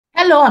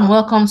Hello and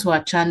welcome to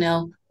our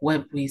channel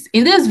WebWiz.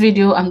 In this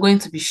video, I'm going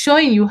to be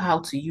showing you how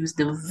to use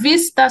the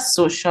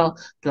VistaSocial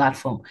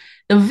platform.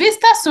 The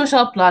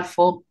VistaSocial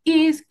platform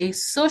is a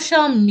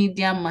social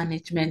media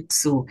management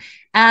tool,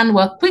 and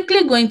we're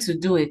quickly going to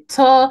do a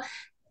tour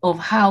of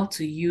how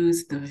to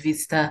use the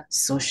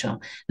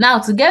VistaSocial. Now,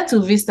 to get to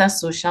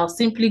VistaSocial,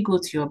 simply go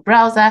to your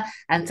browser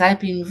and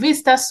type in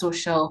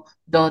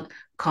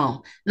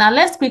VistaSocial.com. Now,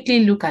 let's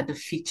quickly look at the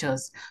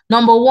features.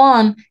 Number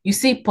one, you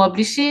see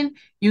publishing.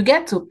 You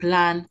get to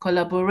plan,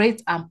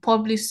 collaborate, and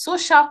publish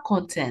social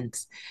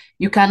content.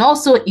 You can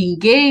also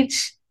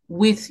engage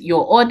with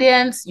your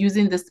audience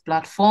using this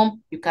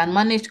platform. You can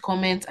manage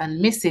comments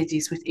and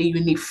messages with a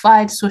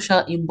unified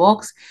social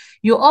inbox.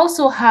 You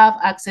also have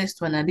access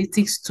to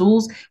analytics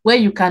tools where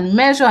you can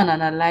measure and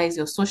analyze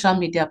your social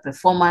media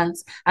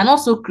performance and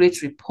also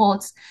create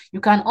reports. You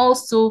can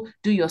also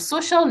do your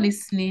social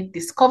listening,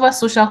 discover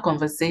social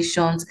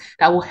conversations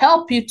that will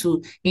help you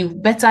to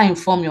better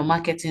inform your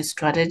marketing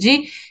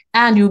strategy,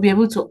 and you'll be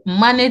able to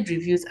manage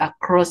reviews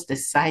across the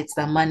sites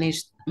that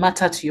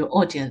matter to your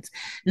audience.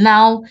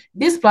 Now,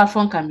 this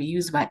platform can be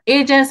used by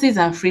agencies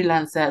and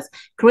freelancers,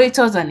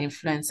 creators and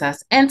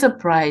influencers,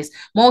 enterprise,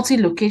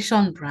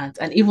 multi-location brands,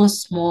 and even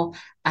small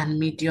and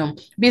medium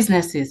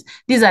businesses.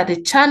 These are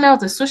the channels,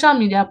 the social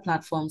media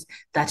platforms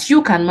that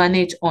you can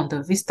manage on the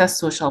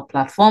VistaSocial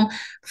platform: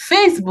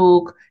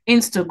 Facebook,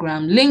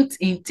 Instagram,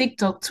 LinkedIn,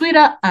 TikTok,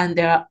 Twitter, and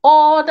there are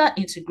other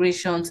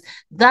integrations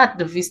that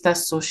the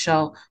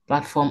VistaSocial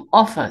platform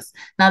offers.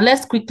 Now,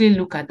 let's quickly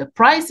look at the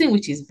pricing,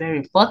 which is very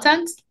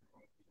important.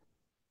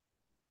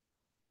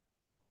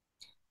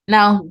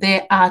 Now,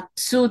 there are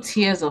two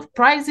tiers of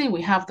pricing.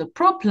 We have the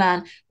Pro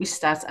plan, which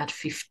starts at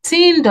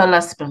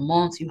 $15 per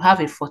month. You have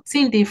a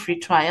 14-day free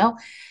trial.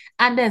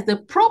 And there's the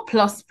Pro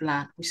Plus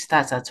plan, which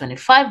starts at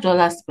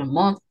 $25 per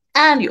month.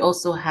 And you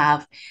also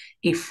have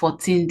a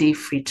 14-day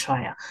free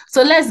trial.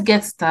 So let's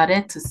get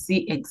started to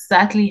see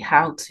exactly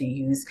how to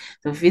use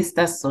the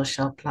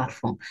VistaSocial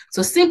platform.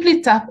 So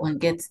simply tap on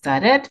Get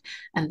Started,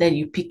 and then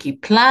you pick a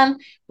plan.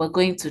 We're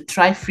going to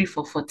try free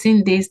for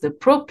 14 days, the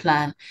Pro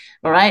plan,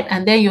 all right?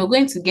 And then you're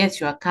going to get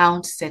your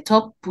account set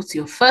up, put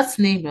your first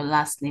name, your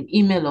last name,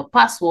 email, or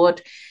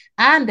password,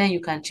 and then you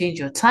can change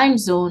your time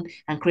zone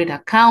and create an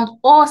account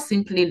or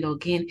simply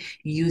log in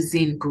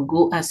using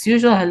Google. As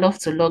usual, I love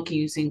to log in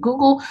using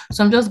Google.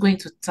 So I'm just going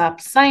to tap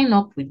sign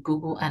up with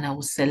Google and I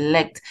will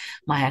select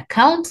my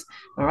account.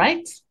 All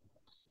right.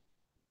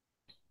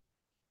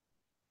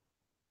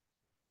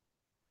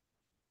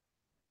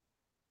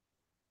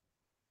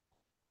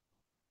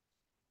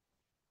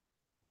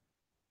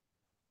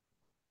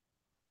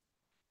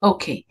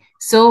 Okay,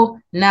 so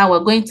now we're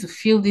going to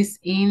fill this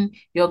in: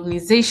 your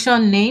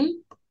organization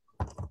name,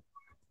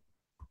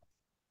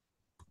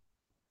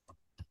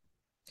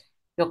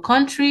 your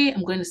country.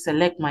 I'm going to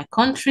select my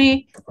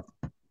country.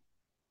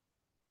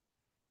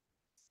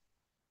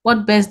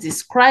 What best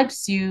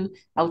describes you?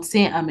 I would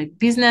say I'm a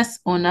business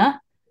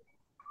owner.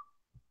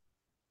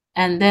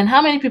 And then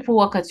how many people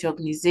work at your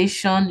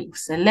organization? You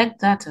select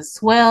that as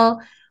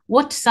well.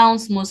 What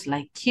sounds most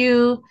like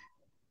you?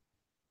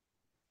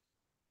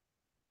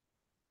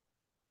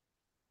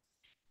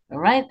 All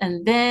right,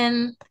 and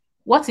then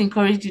what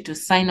encouraged you to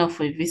sign up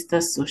for a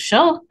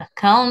VistaSocial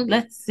account?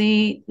 Let's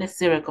say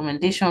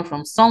recommendation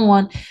from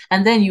someone,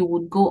 and then you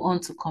would go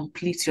on to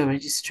complete your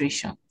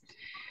registration.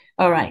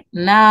 All right,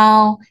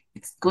 now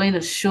it's going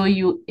to show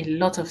you a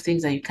lot of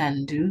things that you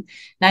can do.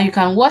 Now you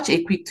can watch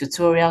a quick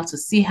tutorial to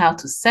see how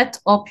to set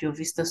up your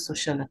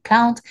VistaSocial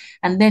account,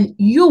 and then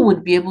you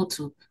would be able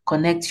to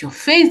connect your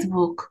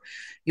Facebook,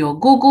 your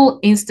Google,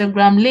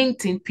 Instagram,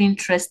 LinkedIn,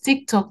 Pinterest,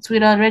 TikTok,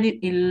 Twitter. Already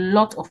a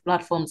lot of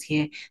platforms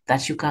here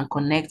that you can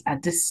connect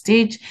at this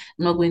stage.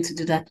 I'm not going to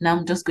do that now.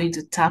 I'm just going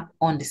to tap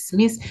on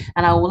dismiss,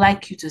 and I would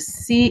like you to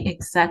see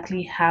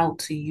exactly how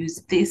to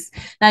use this.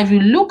 Now, if you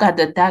look at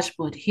the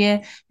dashboard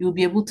here, you'll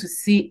be able to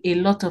see a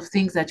lot of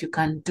things that you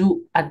can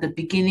do at the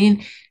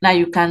beginning. Now,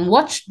 you can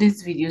watch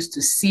these videos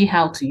to see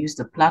how to use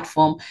the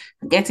platform,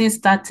 getting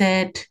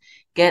started,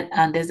 there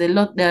are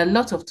a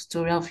lot of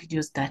tutorial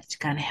videos that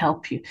can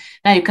help you.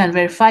 Now you can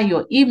verify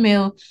your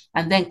email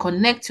and then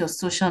connect your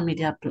social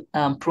media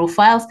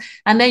profiles,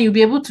 and then you'll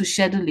be able to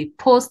schedule a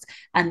post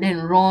and then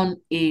run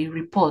a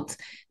report.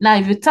 Now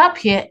if you tap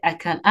here, I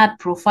can add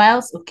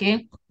profiles.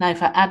 Okay, now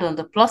if I add on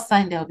the plus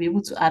sign there, I'll be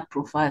able to add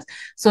profiles.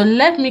 So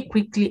let me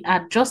quickly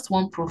add just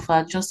one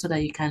profile just so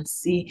that you can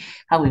see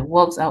how it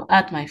works. I'll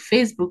add my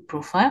Facebook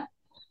profile.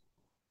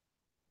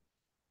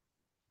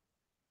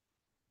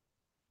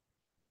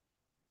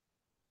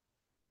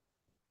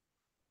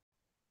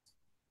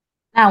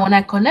 Now, when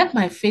I connect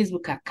my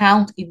Facebook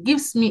account, it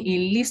gives me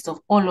a list of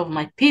all of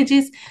my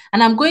pages,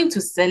 and I'm going to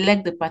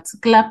select the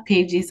particular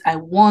pages I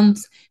want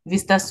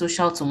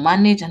VistaSocial to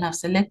manage, and I've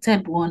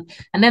selected one,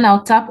 and then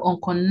I'll tap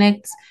on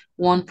connect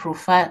one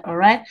profile. All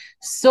right,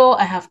 so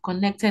I have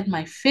connected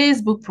my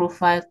Facebook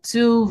profile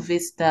to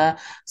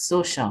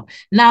VistaSocial.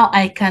 Now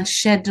I can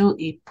schedule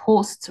a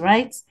post,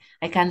 right?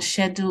 I can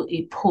schedule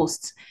a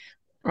post,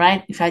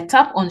 right? If I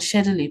tap on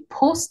schedule a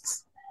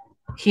post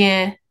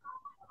here,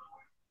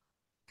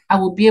 I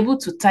will be able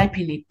to type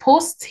in a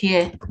post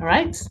here,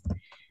 right?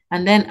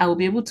 And then I will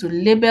be able to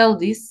label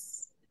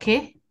this,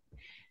 okay?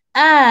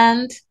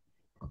 And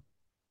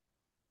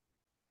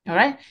all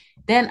right,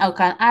 then I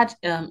can add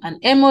an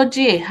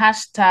emoji, a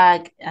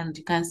hashtag, and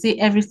you can see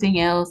everything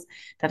else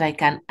that I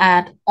can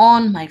add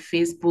on my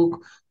Facebook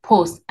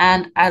post.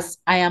 And as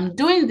I am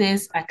doing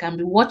this, I can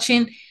be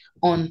watching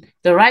on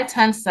the right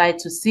hand side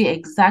to see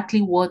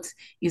exactly what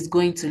is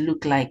going to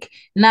look like.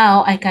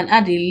 Now I can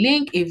add a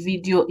link, a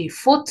video, a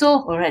photo.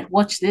 All right,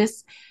 watch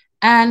this,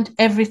 and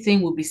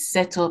everything will be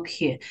set up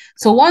here.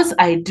 So once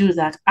I do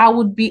that, I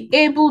would be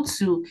able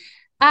to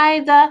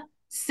either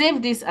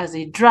save this as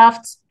a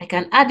draft. I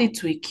can add it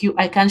to a queue.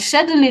 I can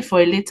schedule it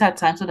for a later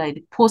time so that I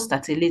post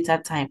at a later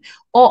time,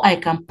 or I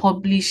can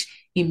publish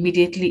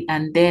immediately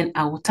and then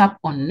I will tap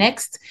on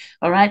next.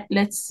 All right,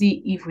 let's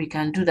see if we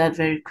can do that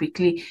very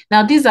quickly.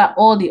 Now, these are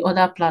all the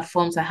other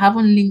platforms. I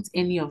haven't linked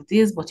any of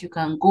these, but you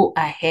can go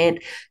ahead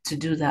to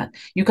do that.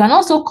 You can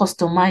also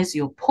customize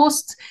your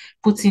post,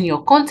 put in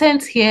your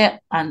content here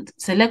and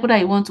select whether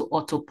you want to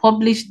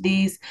auto-publish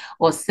these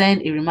or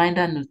send a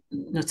reminder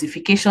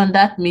notification.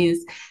 That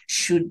means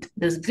should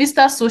the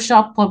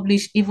VistaSocial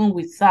publish even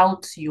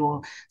without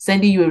your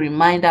sending you a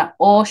reminder,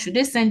 or should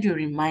they send you a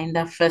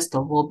reminder first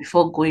of all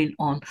before going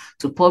on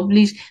to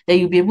publish? Then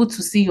you'll be able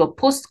to see your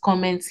post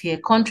comments here,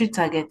 country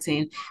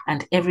targeting,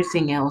 and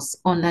everything else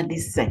under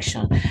this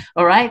section.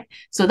 All right,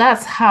 so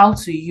that's how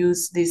to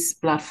use this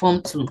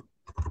platform to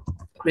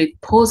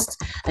create posts,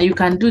 and you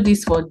can do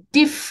this for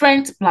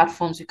different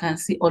platforms. You can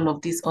see all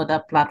of these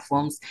other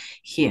platforms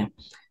here.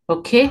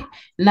 Okay,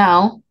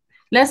 now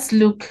let's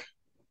look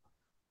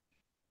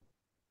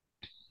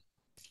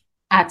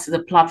at the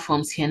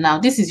platforms here. Now,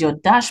 this is your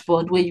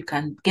dashboard where you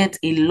can get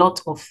a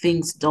lot of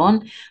things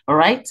done. All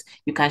right,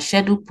 you can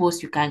schedule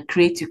posts, you can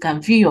create, you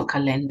can view your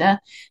calendar.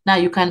 Now,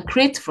 you can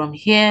create from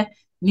here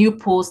new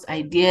post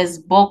ideas,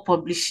 bulk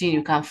publishing,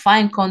 you can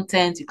find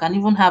content, you can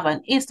even have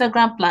an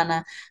Instagram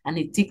planner and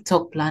a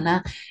TikTok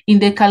planner. In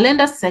the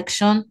calendar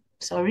section,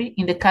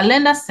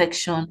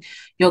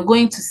 you're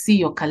going to see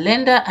your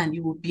calendar and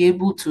you will be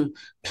able to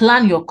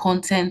plan your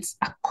content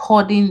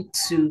according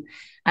to,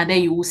 and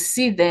then you will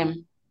see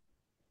them.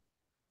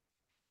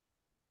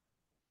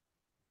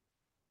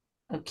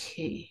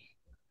 Okay.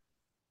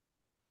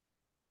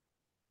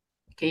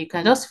 Okay, you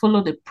can just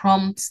follow the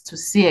prompts to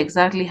see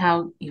exactly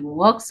how it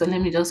works. So let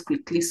me just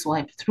quickly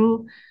swipe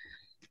through.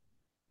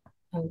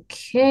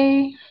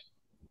 Okay.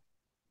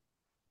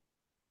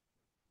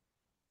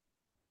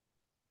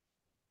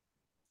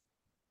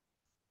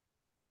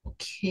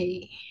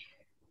 Okay.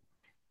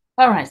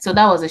 All right, so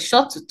that was a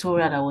short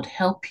tutorial that would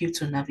help you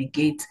to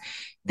navigate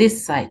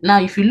this site. Now,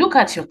 if you look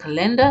at your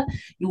calendar,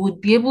 you would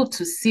be able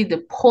to see the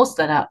posts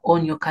that are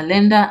on your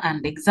calendar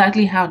and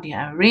exactly how they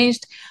are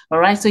arranged. All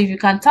right, so if you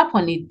can tap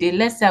on a day,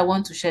 let's say I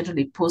want to schedule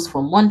a post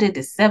for Monday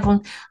the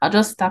 7th, I'll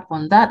just tap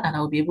on that and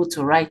I'll be able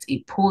to write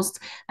a post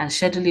and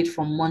schedule it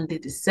for Monday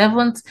the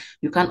 7th.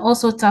 You can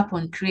also tap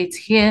on create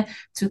here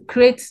to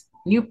create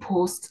new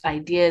posts,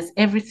 ideas,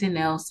 everything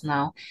else.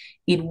 Now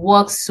it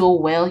works so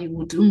well, you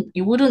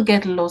wouldn't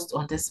get lost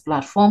on this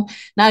platform.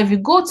 Now if you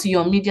go to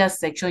your media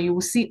section, you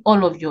will see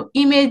all of your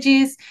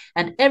images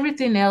and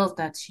everything else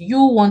that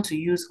you want to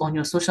use on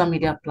your social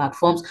media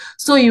platforms,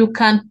 so you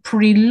can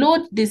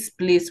preload this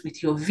place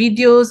with your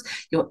videos,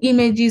 your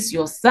images,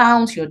 your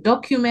sounds, your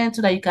documents,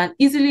 so that you can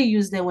easily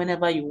use them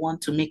whenever you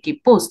want to make a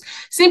post.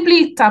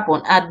 Simply tap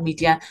on add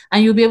media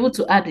and you'll be able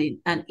to add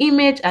an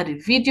image, add a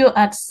video,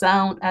 add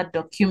sound, add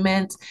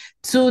document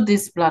to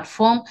this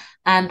platform.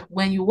 And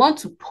when you want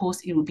to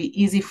post, it will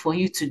be easy for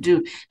you to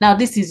do. Now,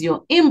 this is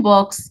your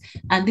inbox,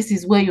 and this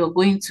is where you're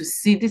going to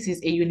see, this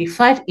is a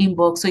unified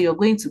inbox. So you're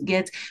going to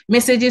get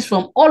messages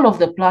from all of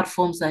the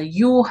platforms that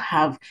you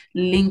have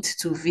linked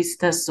to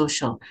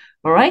VistaSocial.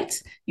 All right,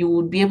 you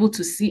will be able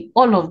to see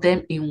all of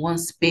them in one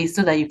space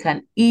so that you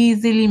can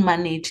easily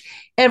manage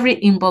every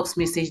inbox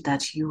message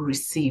that you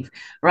receive,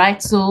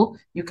 right? So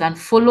you can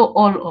follow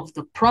all of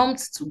the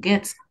prompts to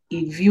get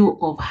a view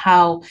of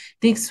how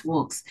this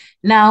works.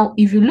 Now,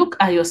 if you look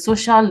at your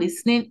social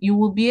listening, you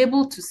will be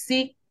able to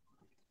see,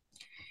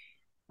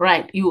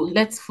 right,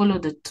 let's follow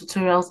the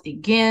tutorials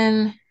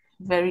again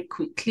very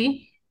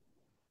quickly.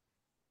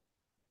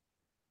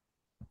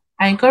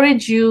 I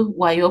encourage you,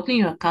 while you're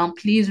opening your account,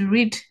 please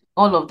read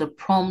all of the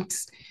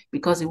prompts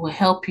because it will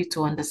help you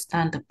to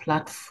understand the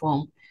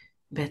platform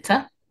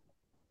better.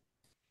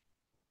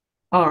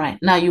 All right,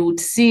 now you would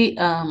see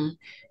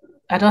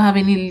I don't have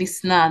any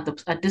listener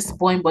at this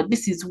point, but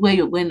this is where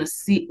you're going to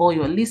see all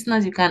your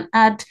listeners. You can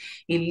add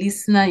a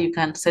listener, you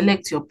can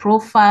select your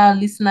profile,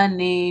 listener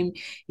name,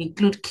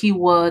 include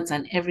keywords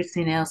and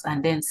everything else,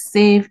 and then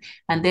save,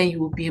 and then you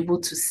will be able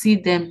to see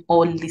them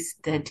all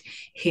listed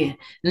here.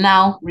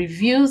 Now,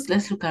 reviews,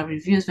 let's look at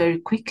reviews very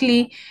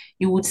quickly.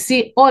 You would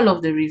see all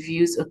of the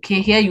reviews.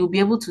 Okay, here you'll be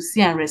able to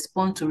see and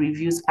respond to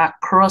reviews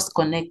across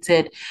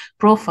connected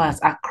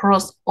profiles,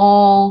 across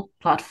all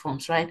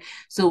platforms, right?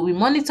 So we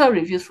monitor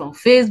reviews from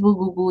Facebook,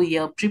 Google,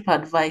 Yelp,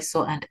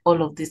 TripAdvisor, and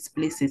all of these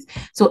places.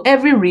 So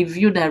every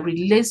review that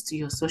relates to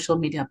your social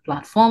media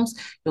platforms,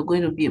 you're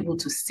going to be able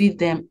to see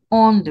them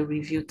on the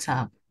review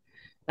tab.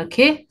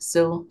 Okay,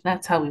 so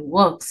that's how it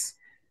works.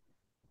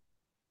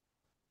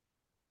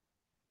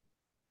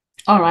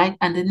 All right,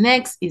 and the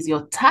next is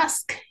your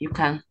task. You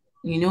can,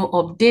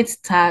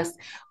 update tasks,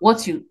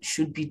 what you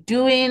should be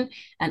doing,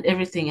 and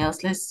everything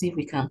else. Let's see if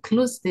we can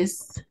close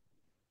this.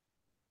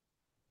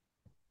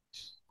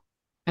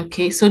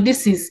 Okay, so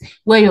this is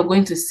where you're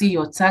going to see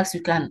your tasks.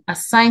 You can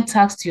assign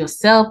tasks to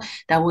yourself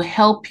that will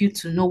help you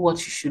to know what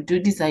you should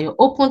do. These are your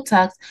open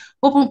tasks,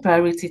 open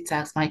priority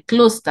tasks, my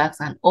closed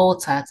tasks, and all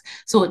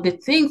tasks. So the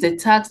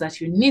tasks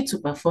that you need to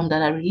perform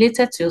that are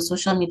related to your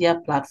social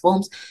media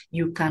platforms,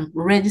 you can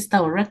register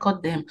or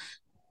record them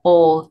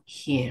all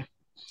here.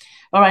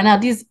 All right, now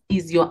this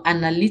is your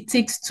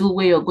analytics tool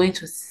where you're going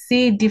to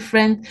see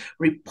different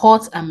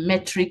reports and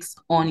metrics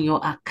on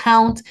your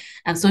account.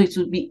 And so it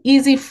will be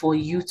easy for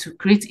you to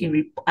create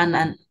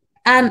an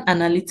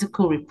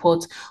analytical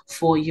report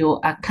for your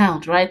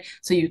account, right?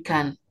 So you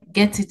can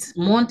get it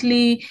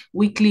monthly,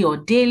 weekly, or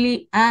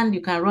daily, and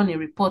you can run a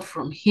report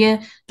from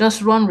here.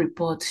 Just run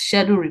report,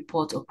 schedule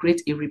report, or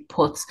create a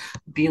report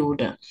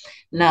builder.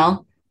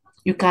 Now,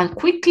 you can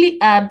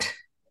quickly add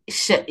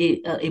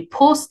a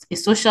post, a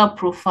social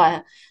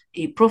profile,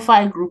 a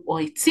profile group, or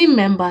a team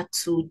member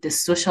to the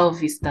social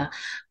Vista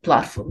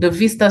platform, the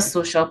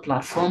VistaSocial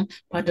platform,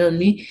 pardon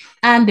me,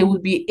 and they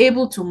will be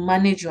able to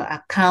manage your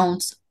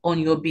accounts on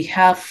your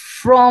behalf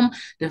from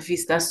the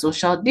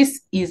VistaSocial.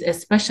 This is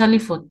especially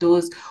for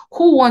those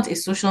who want a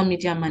social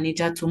media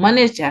manager to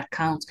manage their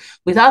account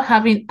without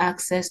having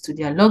access to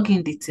their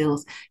login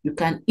details. You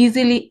can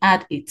easily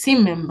add a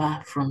team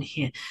member from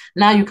here.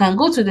 Now you can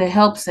go to the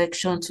help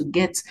section to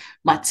get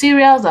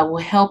materials that will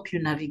help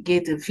you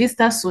navigate the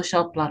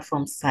VistaSocial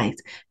platform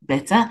site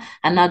better.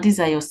 And now these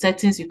are your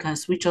settings. You can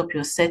switch up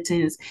your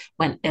settings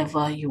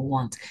whenever you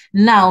want.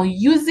 Now,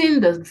 using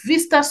the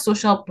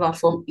VistaSocial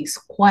platform is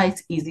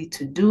quite easy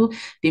to do.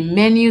 The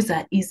menus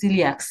are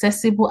easily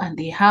accessible and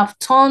they have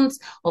tons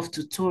of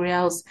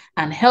tutorials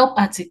and help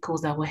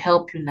articles that will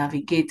help you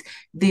navigate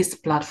this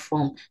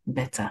platform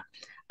better.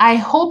 I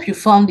hope you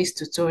found this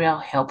tutorial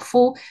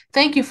helpful.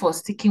 Thank you for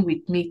sticking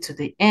with me to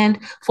the end.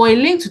 For a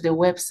link to the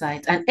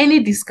website and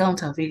any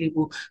discount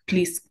available,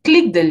 please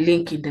click the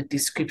link in the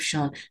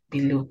description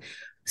below.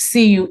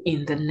 See you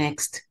in the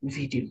next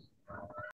video.